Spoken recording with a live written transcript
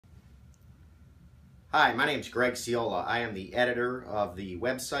Hi, my name is Greg Ciola. I am the editor of the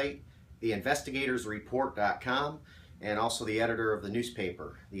website, theinvestigatorsreport.com, and also the editor of the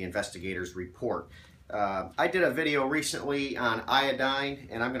newspaper, The Investigators Report. I did a video recently on iodine,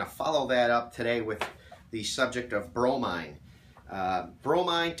 and I'm going to follow that up today with the subject of bromine.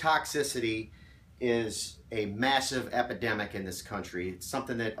 Bromine toxicity is a massive epidemic in this country. It's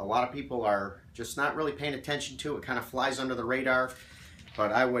something that a lot of people are just not really paying attention to. It kind of flies under the radar.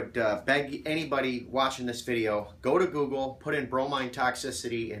 But I would beg anybody watching this video, go to Google, put in bromine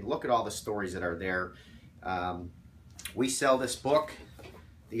toxicity, and look at all the stories that are there. We sell this book,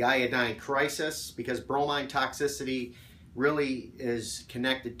 The Iodine Crisis, because bromine toxicity really is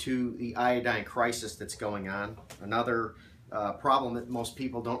connected to the iodine crisis that's going on. Another problem that most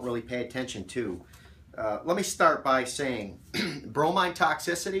people don't really pay attention to. Let me start by saying bromine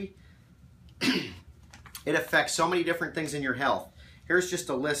toxicity, it affects so many different things in your health. Here's just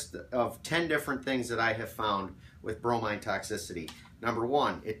a list of 10 different things that I have found with bromine toxicity. Number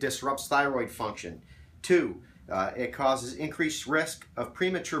 1, it disrupts thyroid function. 2, it causes increased risk of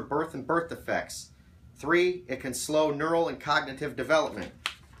premature birth and birth defects. 3, it can slow neural and cognitive development.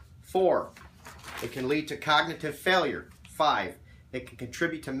 4, it can lead to cognitive failure. 5, it can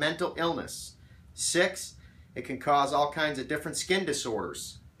contribute to mental illness. 6, it can cause all kinds of different skin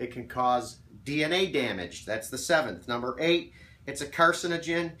disorders. It can cause DNA damage. That's the 7th. Number 8, it's a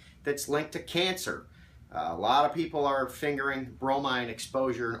carcinogen that's linked to cancer. A lot of people are fingering bromine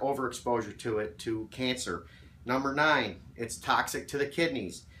exposure and overexposure to it to cancer. Number 9, it's toxic to the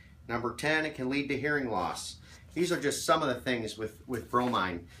kidneys. Number 10, it can lead to hearing loss. These are just some of the things with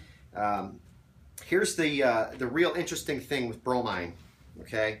bromine. Here's the real interesting thing with bromine.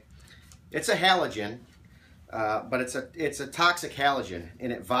 Okay, it's a halogen, but it's a toxic halogen,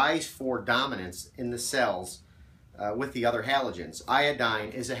 and it vies for dominance in the cells with the other halogens. Iodine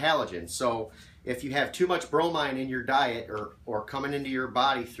is a halogen, so if you have too much bromine in your diet or coming into your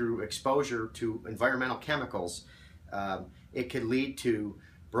body through exposure to environmental chemicals, it could lead to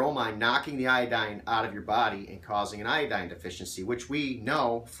bromine knocking the iodine out of your body and causing an iodine deficiency, which we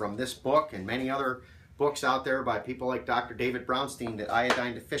know from this book and many other books out there by people like Dr. David Brownstein that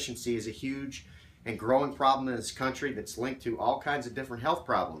iodine deficiency is a huge and growing problem in this country that's linked to all kinds of different health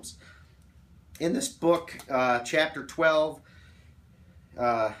problems. In this book, chapter 12,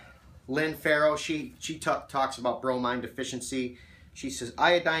 Lynn Farrow, she talks about bromine deficiency. She says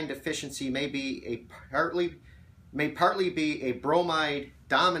iodine deficiency may partly be a bromide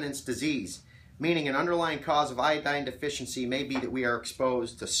dominance disease, meaning an underlying cause of iodine deficiency may be that we are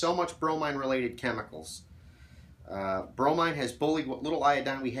exposed to so much bromine-related chemicals. Bromine has bullied what little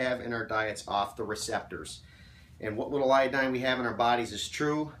iodine we have in our diets off the receptors. And what little iodine we have in our bodies is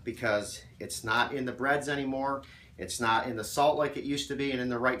true because it's not in the breads anymore. It's not in the salt like it used to be and in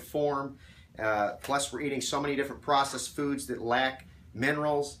the right form. Plus, we're eating so many different processed foods that lack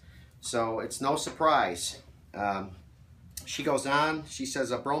minerals. So it's no surprise. She goes on, she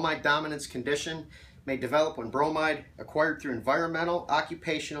says a bromide dominance condition may develop when bromide acquired through environmental,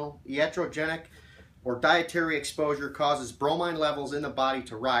 occupational, iatrogenic, or dietary exposure causes bromine levels in the body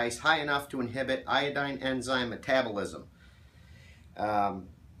to rise high enough to inhibit iodine enzyme metabolism. I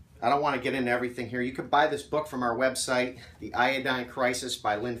don't want to get into everything here. You can buy this book from our website, The Iodine Crisis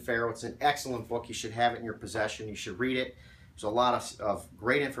by Lynn Farrow. It's an excellent book. You should have it in your possession. You should read it. There's a lot of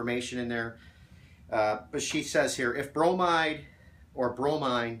great information in there. But she says here, if bromide or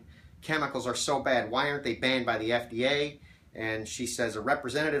bromine chemicals are so bad, why aren't they banned by the FDA? And she says a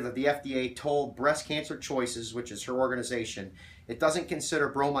representative of the FDA told Breast Cancer Choices, which is her organization, it doesn't consider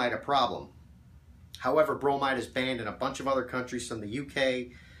bromide a problem. However, bromide is banned in a bunch of other countries, from the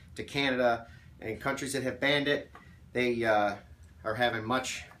UK to Canada, and countries that have banned it, they are having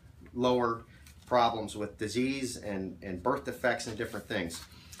much lower problems with disease and birth defects and different things.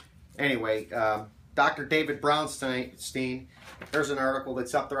 Anyway, Dr. David Brownstein, there's an article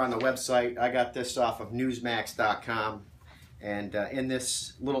that's up there on the website. I got this off of newsmax.com. And in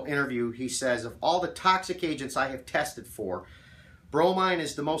this little interview, he says, of all the toxic agents I have tested for, bromine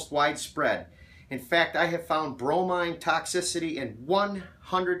is the most widespread. In fact, I have found bromine toxicity in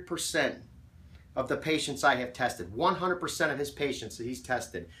 100% of the patients I have tested. 100% of his patients that he's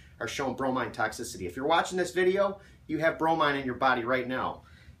tested are showing bromine toxicity. If you're watching this video, you have bromine in your body right now.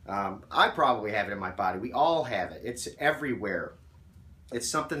 I probably have it in my body. We all have it. It's everywhere. It's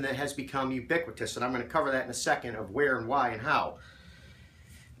something that has become ubiquitous, and I'm going to cover that in a second of where and why and how.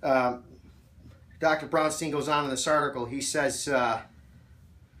 Dr. Brownstein goes on in this article. He says, how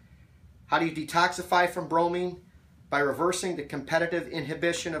do you detoxify from bromine? By reversing the competitive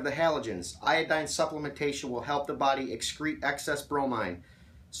inhibition of the halogens. Iodine supplementation will help the body excrete excess bromine.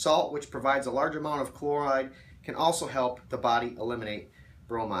 Salt, which provides a large amount of chloride, can also help the body eliminate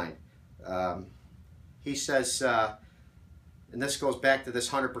bromine. He says, and this goes back to this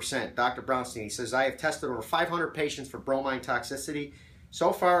 100%, Dr. Brownstein, he says, I have tested over 500 patients for bromine toxicity.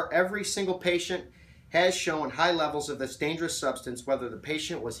 So far, every single patient has shown high levels of this dangerous substance, whether the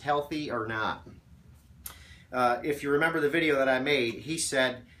patient was healthy or not. If you remember the video that I made, he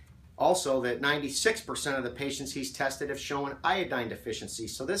said also that 96% of the patients he's tested have shown iodine deficiency.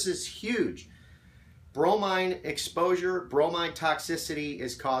 So this is huge. Bromine exposure, bromine toxicity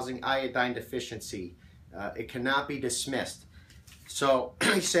is causing iodine deficiency. It cannot be dismissed. So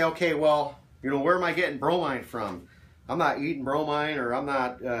you say, okay, well, where am I getting bromine from? I'm not eating bromine, or I'm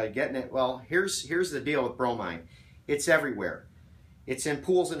not getting it. Well, here's the deal with bromine. It's everywhere. It's in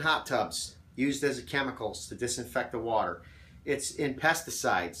pools and hot tubs, used as chemicals to disinfect the water. It's in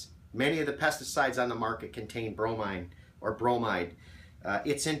pesticides. Many of the pesticides on the market contain bromine or bromide.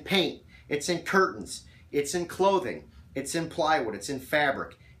 It's in paint. It's in curtains. It's in clothing. It's in plywood. It's in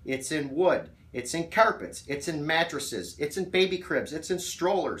fabric. It's in wood. It's in carpets. It's in mattresses. It's in baby cribs. It's in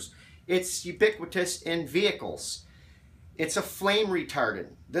strollers. It's ubiquitous in vehicles. It's a flame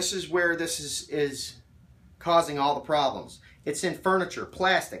retardant. This is where this is causing all the problems. It's in furniture,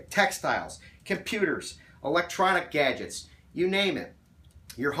 plastic, textiles, computers, electronic gadgets, you name it.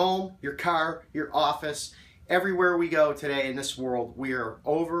 Your home, your car, your office, everywhere we go today in this world, we are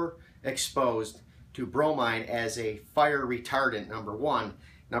overexposed to bromine as a fire retardant, number one.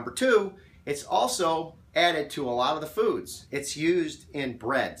 Number two, it's also added to a lot of the foods. It's used in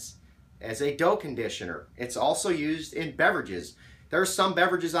breads as a dough conditioner. It's also used in beverages. There are some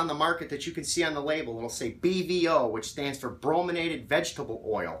beverages on the market that you can see on the label. It'll say BVO, which stands for brominated vegetable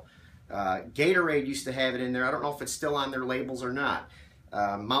oil. Gatorade used to have it in there. I don't know if it's still on their labels or not.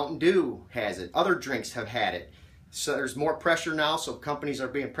 Mountain Dew has it. Other drinks have had it. So there's more pressure now, so companies are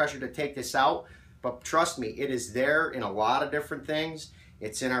being pressured to take this out. But trust me, it is there in a lot of different things.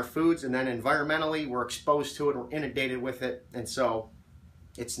 It's in our foods, and then environmentally, we're exposed to it, we're inundated with it. And so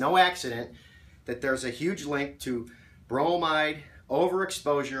it's no accident that there's a huge link to bromide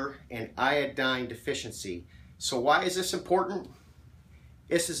overexposure and iodine deficiency. So why is this important?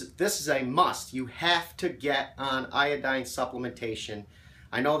 This is a must. You have to get on iodine supplementation.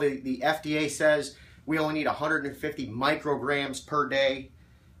 I know the FDA says we only need 150 micrograms per day,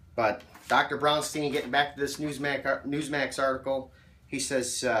 but Dr. Brownstein, getting back to this Newsmax article, he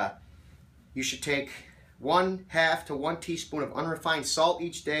says you should take 1/2 to 1 teaspoon of unrefined salt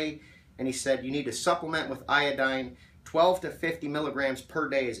each day, and he said you need to supplement with iodine. 12 to 50 milligrams per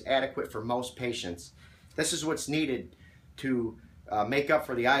day is adequate for most patients. This is what's needed to make up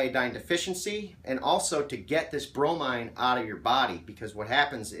for the iodine deficiency, and also to get this bromine out of your body, because what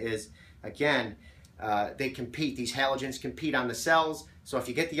happens is, again, they compete, these halogens compete on the cells. So if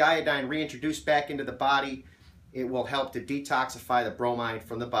you get the iodine reintroduced back into the body, it will help to detoxify the bromine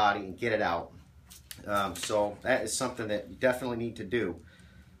from the body and get it out. So that is something that you definitely need to do.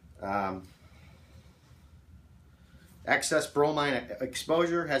 Excess bromine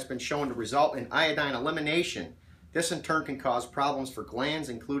exposure has been shown to result in iodine elimination. This in turn can cause problems for glands,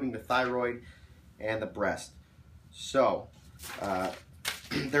 including the thyroid and the breast. So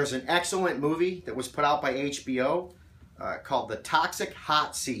there's an excellent movie that was put out by HBO called The Toxic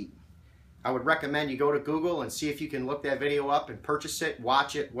Hot Seat. I would recommend you go to Google and see if you can look that video up and purchase it,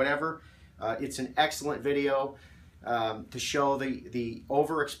 watch it, whatever. It's an excellent video to show the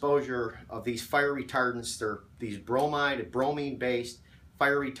overexposure of these fire retardants. They're these bromide and bromine based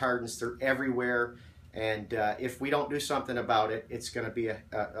fire retardants. They're everywhere, and if we don't do something about it, it's going to be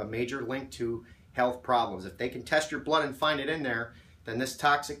a major link to health problems. If they can test your blood and find it in there, then this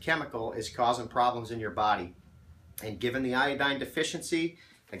toxic chemical is causing problems in your body. And given the iodine deficiency,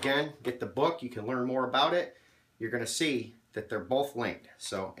 again, get the book, you can learn more about it. You're going to see that they're both linked.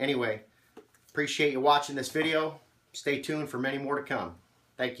 So anyway, appreciate you watching this video. Stay tuned for many more to come.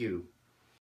 Thank you.